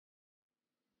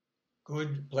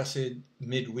Good, blessed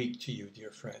midweek to you,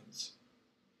 dear friends.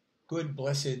 Good,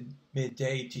 blessed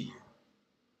midday to you.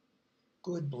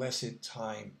 Good, blessed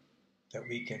time that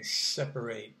we can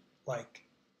separate like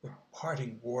the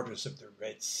parting waters of the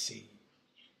Red Sea,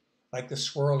 like the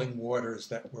swirling waters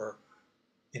that were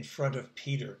in front of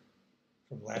Peter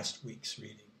from last week's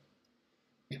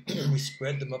reading. We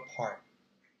spread them apart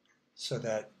so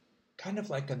that, kind of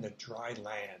like on the dry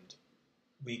land,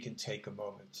 we can take a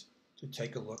moment to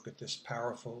take a look at this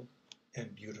powerful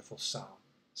and beautiful psalm,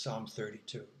 Psalm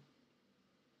 32.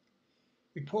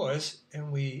 We pause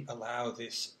and we allow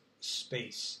this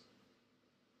space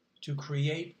to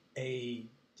create a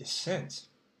descent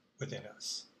within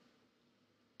us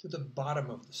to the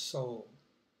bottom of the soul,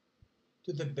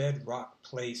 to the bedrock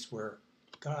place where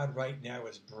God right now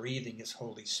is breathing His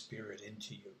Holy Spirit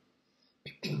into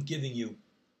you, giving you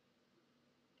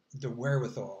the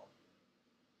wherewithal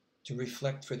to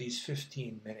reflect for these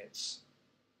 15 minutes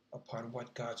upon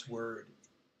what God's Word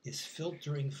is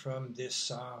filtering from this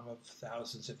psalm of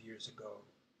thousands of years ago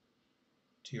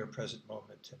to your present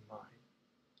moment and mine.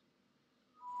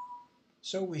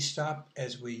 So we stop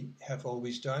as we have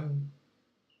always done.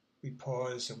 We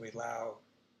pause and we allow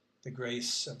the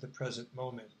grace of the present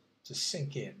moment to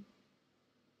sink in,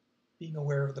 being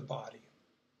aware of the body,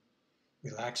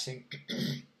 relaxing,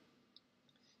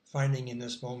 finding in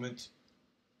this moment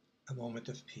a moment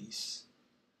of peace,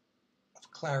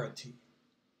 of clarity,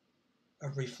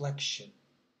 of reflection,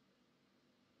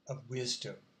 of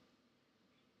wisdom,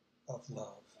 of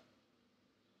love.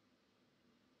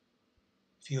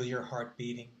 Feel your heart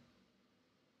beating.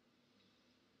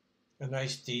 A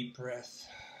nice deep breath,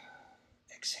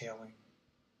 exhaling.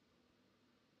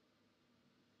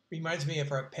 Reminds me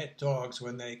of our pet dogs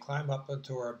when they climb up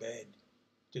onto our bed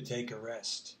to take a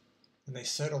rest. And they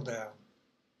settle down.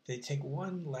 They take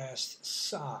one last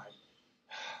sigh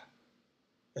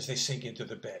as they sink into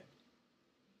the bed.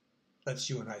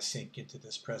 Let's you and I sink into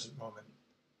this present moment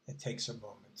and take some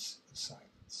moments of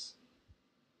silence.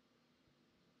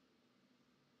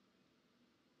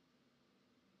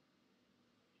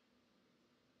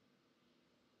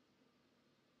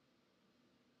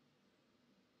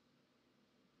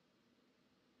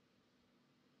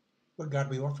 Lord God,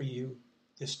 we offer you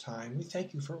this time. We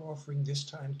thank you for offering this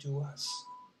time to us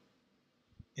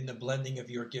in the blending of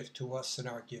your gift to us and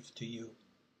our gift to you.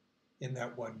 In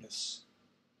that oneness,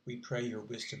 we pray your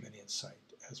wisdom and insight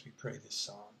as we pray this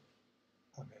psalm.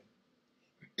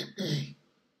 Amen.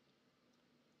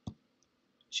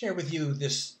 Share with you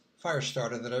this fire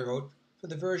starter that I wrote for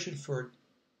the version for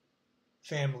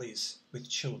families with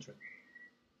children.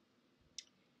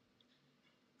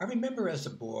 I remember as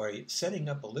a boy setting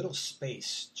up a little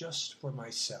space just for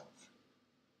myself.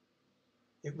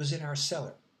 It was in our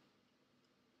cellar.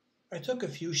 I took a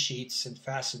few sheets and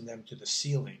fastened them to the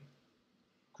ceiling,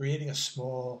 creating a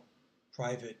small,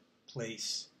 private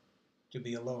place to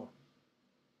be alone.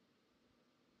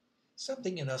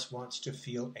 Something in us wants to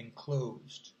feel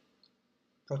enclosed,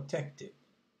 protected,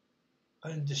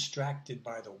 undistracted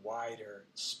by the wider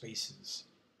spaces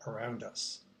around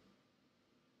us.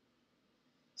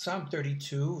 Psalm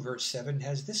 32, verse 7,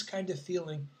 has this kind of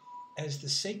feeling as the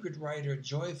sacred writer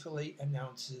joyfully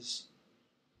announces,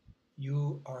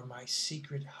 "You are my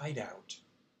secret hideout.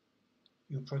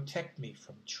 You protect me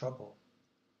from trouble.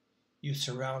 You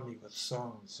surround me with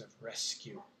songs of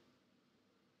rescue."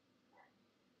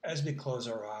 As we close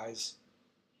our eyes,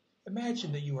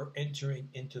 imagine that you are entering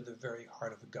into the very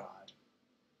heart of God.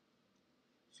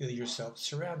 Feel yourself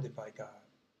surrounded by God.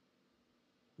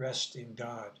 Rest in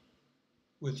God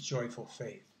with joyful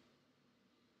faith.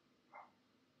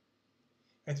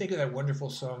 I think of that wonderful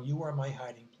song, "You Are My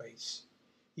Hiding Place.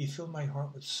 You fill my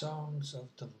heart with songs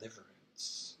of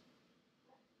deliverance."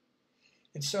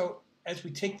 And so, as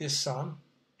we take this psalm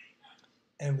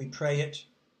and we pray it,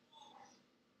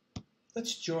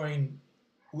 let's join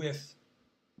with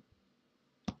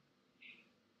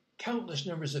countless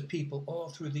numbers of people all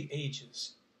through the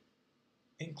ages,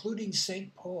 including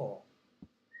St. Paul.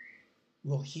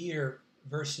 We'll hear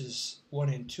verses 1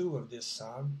 and 2 of this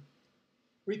psalm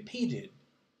repeated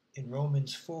in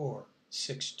Romans 4,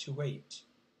 6-8.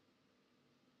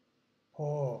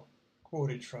 Paul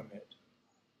quoted from it.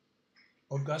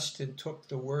 Augustine took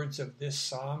the words of this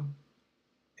psalm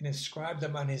and inscribed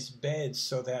them on his bed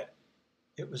so that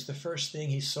it was the first thing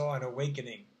he saw in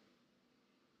awakening.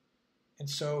 And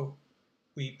so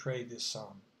we pray this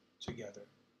psalm together.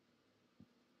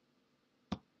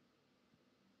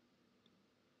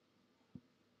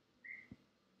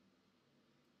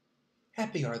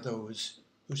 Happy are those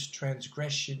whose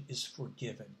transgression is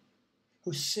forgiven,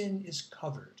 whose sin is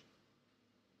covered.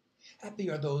 Happy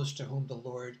are those to whom the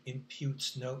Lord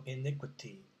imputes no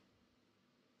iniquity,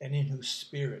 and in whose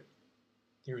spirit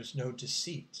there is no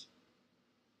deceit.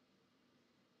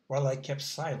 While I kept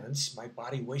silence, my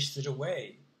body wasted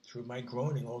away through my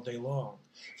groaning all day long.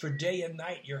 For day and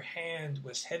night your hand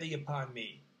was heavy upon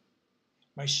me.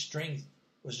 My strength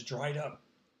was dried up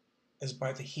as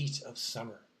by the heat of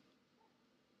summer.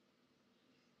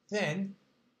 Then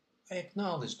I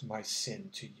acknowledged my sin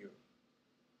to you.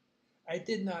 I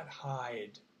did not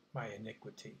hide my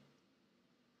iniquity.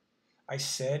 I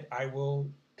said, I will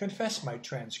confess my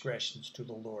transgressions to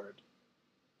the Lord,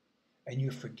 and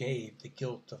you forgave the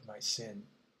guilt of my sin.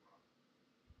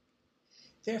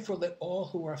 Therefore let all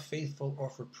who are faithful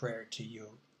offer prayer to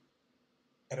you.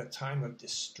 At a time of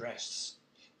distress,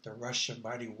 the rush of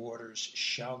mighty waters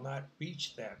shall not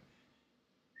reach them.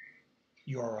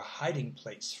 You are a hiding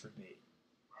place for me.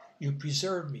 You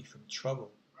preserve me from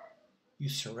trouble. You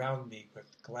surround me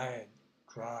with glad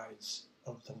cries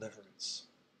of deliverance.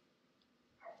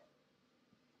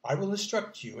 I will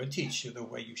instruct you and teach you the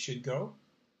way you should go.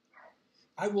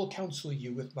 I will counsel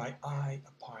you with my eye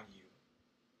upon you.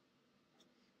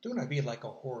 Do not be like a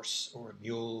horse or a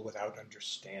mule without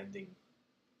understanding,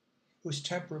 whose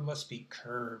temper must be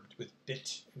curbed with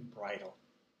bit and bridle,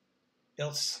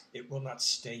 else it will not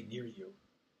stay near you.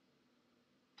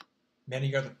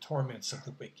 Many are the torments of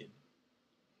the wicked,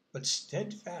 but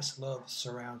steadfast love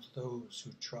surrounds those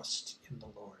who trust in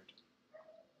the Lord.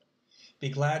 Be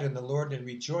glad in the Lord and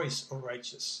rejoice, O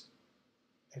righteous,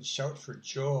 and shout for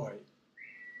joy,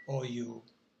 all you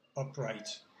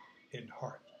upright in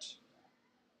heart.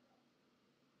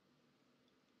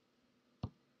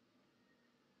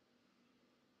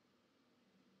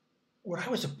 When I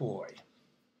was a boy,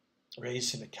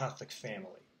 raised in a Catholic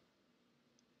family,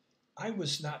 I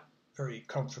was not very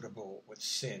comfortable with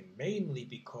sin, mainly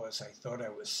because I thought I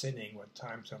was sinning when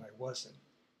times when I wasn't,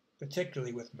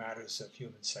 particularly with matters of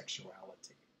human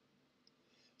sexuality.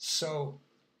 So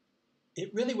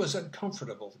it really was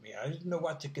uncomfortable to me. I didn't know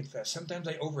what to confess. Sometimes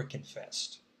I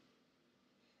over-confessed.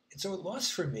 And so it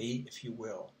lost for me, if you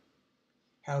will,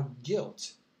 how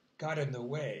guilt got in the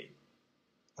way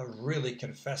of really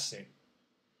confessing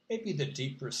maybe the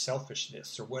deeper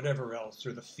selfishness or whatever else,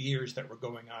 or the fears that were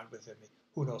going on within me.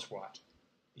 Who knows what?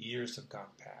 The years have gone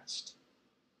past.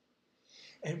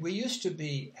 And we used to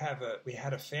we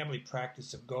had a family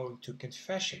practice of going to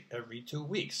confession every 2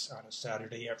 weeks on a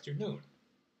Saturday afternoon.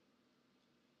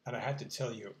 And I had to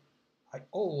tell you, I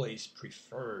always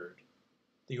preferred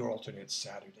the alternate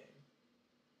Saturday.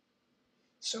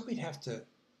 So we'd have to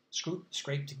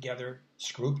scrape together,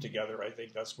 I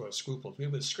think that's what scruples. We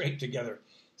would scrape together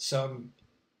some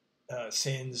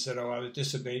sins that, I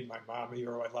disobeyed my mommy,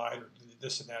 or I lied, or did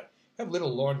this and that. Have a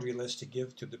little laundry list to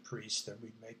give to the priest, and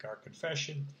we'd make our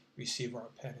confession, receive our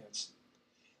penance.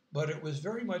 But it was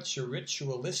very much a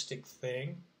ritualistic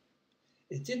thing.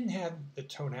 It didn't have the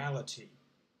tonality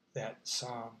that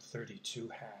Psalm 32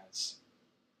 has,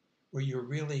 where you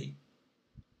really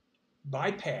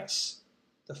bypass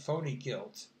the phony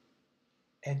guilt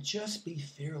and just be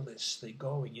fearlessly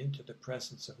going into the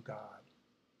presence of God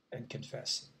and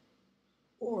confessing.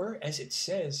 Or, as it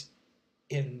says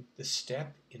in the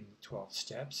 12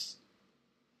 steps,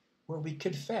 where we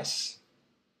confess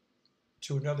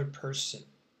to another person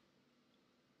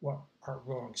what our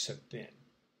wrongs have been.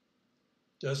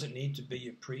 Doesn't need to be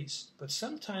a priest, but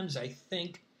sometimes I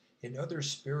think in other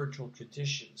spiritual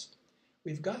traditions,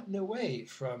 we've gotten away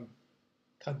from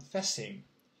confessing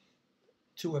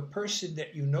to a person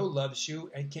that you know loves you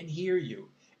and can hear you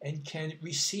and can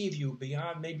receive you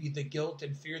beyond maybe the guilt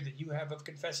and fear that you have of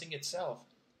confessing itself.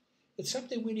 It's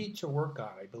something we need to work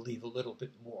on, I believe, a little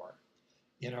bit more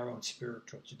in our own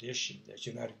spiritual tradition as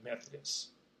United Methodists.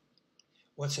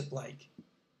 What's it like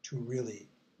to really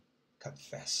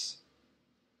confess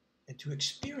and to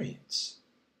experience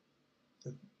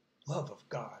the love of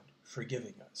God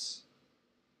forgiving us?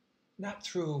 Not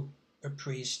through a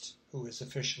priest who is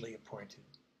officially appointed,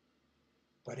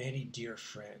 but any dear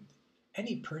friend,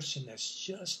 any person that's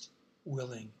just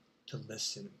willing to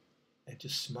listen and to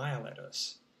smile at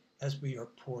us as we are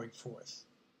pouring forth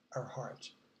our heart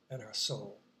and our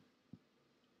soul.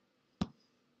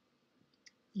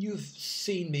 You've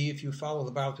seen me, if you follow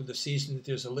the Bible through the season, that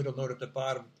there's a little note at the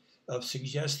bottom of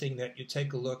suggesting that you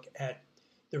take a look at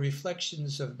the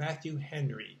reflections of Matthew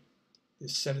Henry, the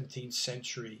 17th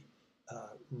century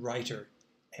writer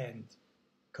and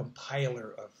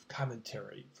compiler of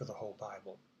commentary for the whole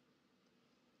Bible.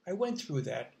 I went through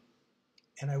that,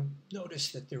 and I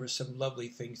noticed that there were some lovely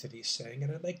things that he's saying,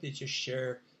 and I'd like to just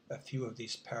share a few of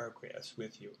these paragraphs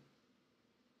with you.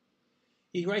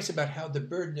 He writes about how the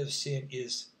burden of sin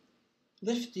is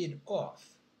lifted off.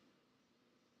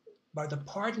 By the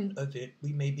pardon of it,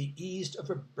 we may be eased of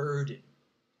a burden,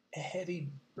 a heavy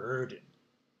burden,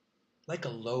 like a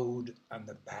load on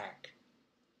the back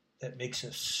that makes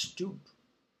us stoop,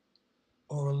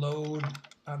 or a load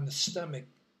on the stomach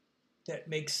that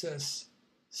makes us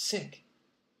sick,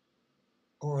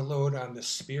 or a load on the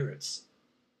spirits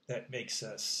that makes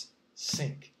us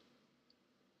sink.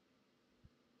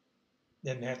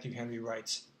 Then Matthew Henry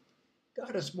writes,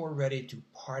 God is more ready to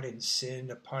pardon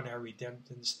sin upon our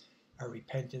repentance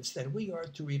than we are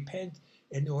to repent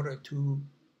in order to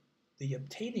the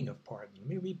obtaining of pardon. Let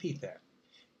me repeat that.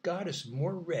 God is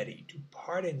more ready to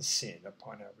pardon sin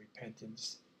upon our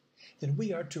repentance than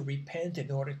we are to repent in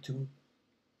order to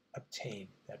obtain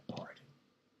that pardon.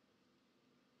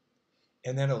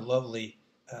 And then a lovely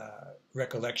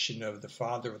recollection of the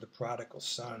father of the prodigal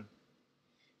son.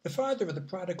 The father of the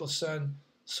prodigal son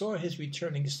saw his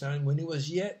returning son when he was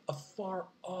yet afar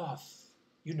off.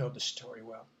 You know the story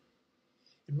well.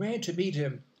 And ran to meet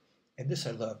him, and this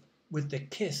I love, with the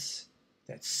kiss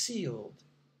that sealed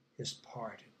his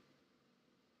pardon.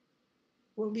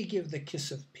 When we give the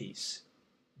kiss of peace,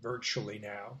 virtually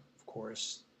now, of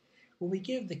course, when we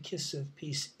give the kiss of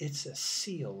peace, it's a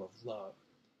seal of love.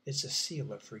 It's a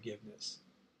seal of forgiveness.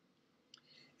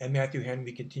 And Matthew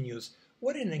Henry continues,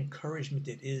 what an encouragement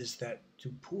it is that to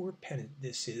poor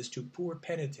penitents,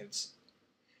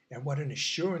 and what an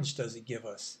assurance does it give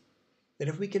us that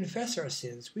if we confess our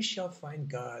sins, we shall find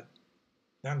God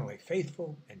not only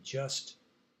faithful and just,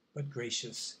 but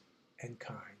gracious and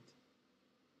kind.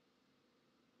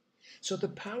 So the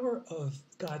power of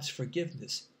God's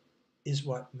forgiveness is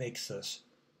what makes us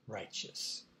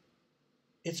righteous.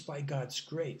 It's by God's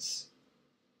grace.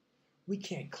 We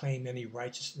can't claim any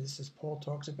righteousness, as Paul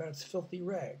talks about. It's filthy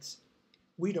rags.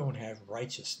 We don't have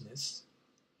righteousness,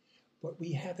 but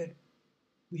we have it.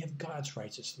 We have God's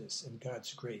righteousness and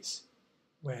God's grace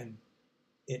when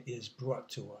it is brought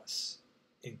to us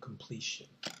in completion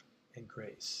and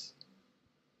grace.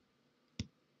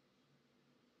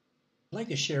 I'd like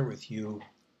to share with you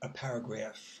a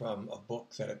paragraph from a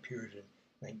book that appeared in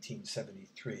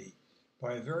 1973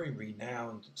 by a very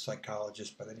renowned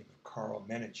psychologist by the name of Carl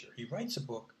Menninger. He writes a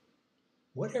book,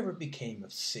 Whatever Became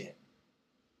of Sin?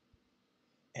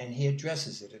 And he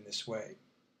addresses it in this way.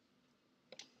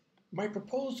 My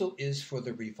proposal is for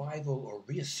the revival or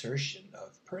reassertion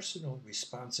of personal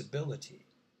responsibility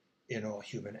in all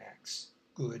human acts,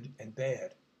 good and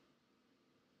bad.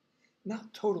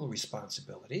 Not total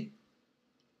responsibility,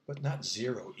 but not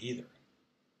zero either.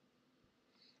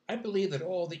 I believe that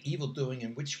all the evil doing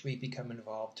in which we become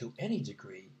involved to any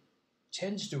degree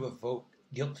tends to evoke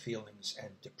guilt feelings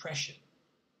and depression.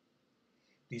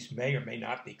 These may or may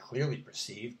not be clearly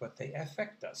perceived, but they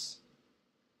affect us.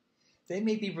 They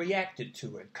may be reacted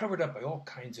to and covered up by all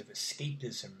kinds of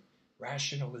escapism,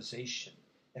 rationalization,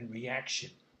 and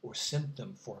reaction or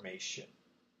symptom formation.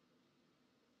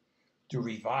 To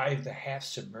revive the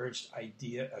half-submerged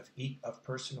idea of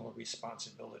personal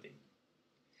responsibility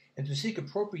and to seek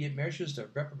appropriate measures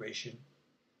of reparation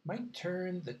might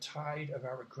turn the tide of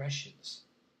our aggressions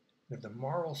and of the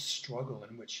moral struggle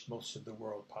in which most of the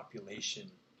world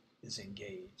population is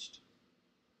engaged.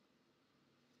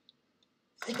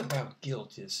 Think about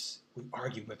guilt as we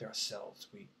argue with ourselves.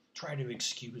 We try to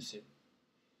excuse it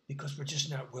because we're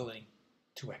just not willing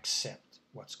to accept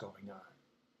what's going on.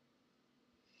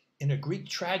 In a Greek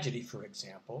tragedy, for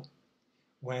example,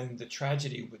 when the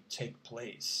tragedy would take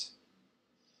place,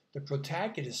 the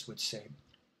protagonist would say,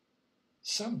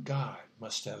 some God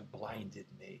must have blinded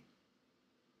me.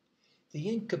 The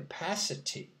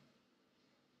incapacity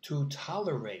to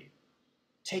tolerate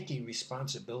taking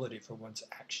responsibility for one's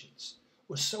actions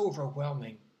was so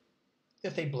overwhelming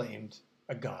that they blamed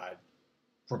a God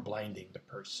for blinding the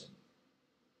person.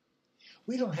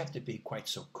 We don't have to be quite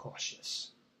so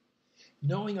cautious.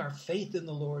 Knowing our faith in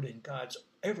the Lord and God's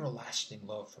everlasting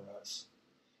love for us,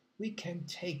 we can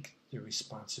take the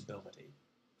responsibility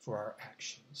for our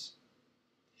actions.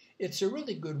 It's a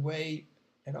really good way,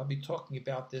 and I'll be talking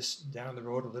about this down the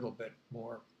road a little bit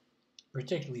more,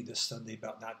 particularly this Sunday,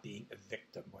 about not being a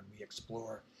victim when we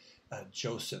explore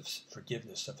Joseph's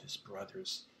forgiveness of his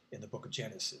brothers in the book of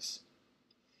Genesis.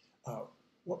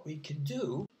 What we can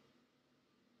do,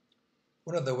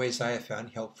 one of the ways I have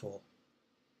found helpful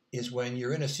is when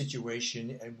you're in a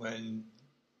situation and when,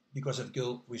 because of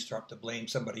guilt, we start to blame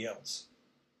somebody else.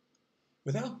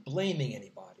 Without blaming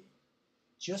anybody,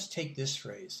 just take this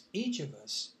phrase, each of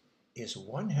us is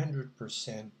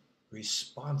 100%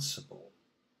 responsible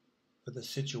for the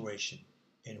situation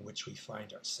in which we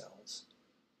find ourselves.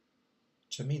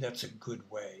 To me, that's a good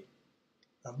way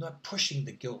of not pushing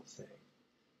the guilt thing,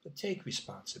 but take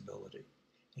responsibility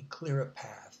and clear a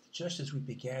path, just as we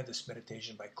began this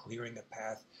meditation by clearing a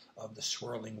path of the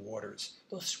swirling waters,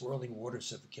 those swirling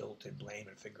waters of guilt and blame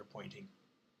and finger-pointing.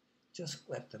 Just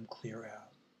let them clear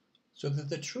out, so that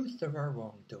the truth of our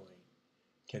wrongdoing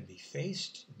can be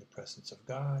faced in the presence of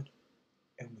God,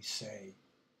 and we say,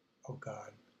 "Oh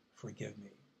God, forgive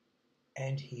me."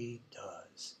 And He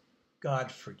does.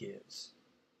 God forgives.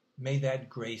 May that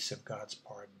grace of God's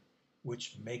pardon,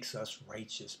 which makes us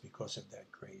righteous because of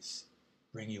that grace,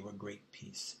 bring you a great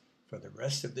peace for the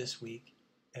rest of this week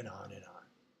and on and on.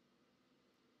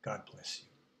 God bless you.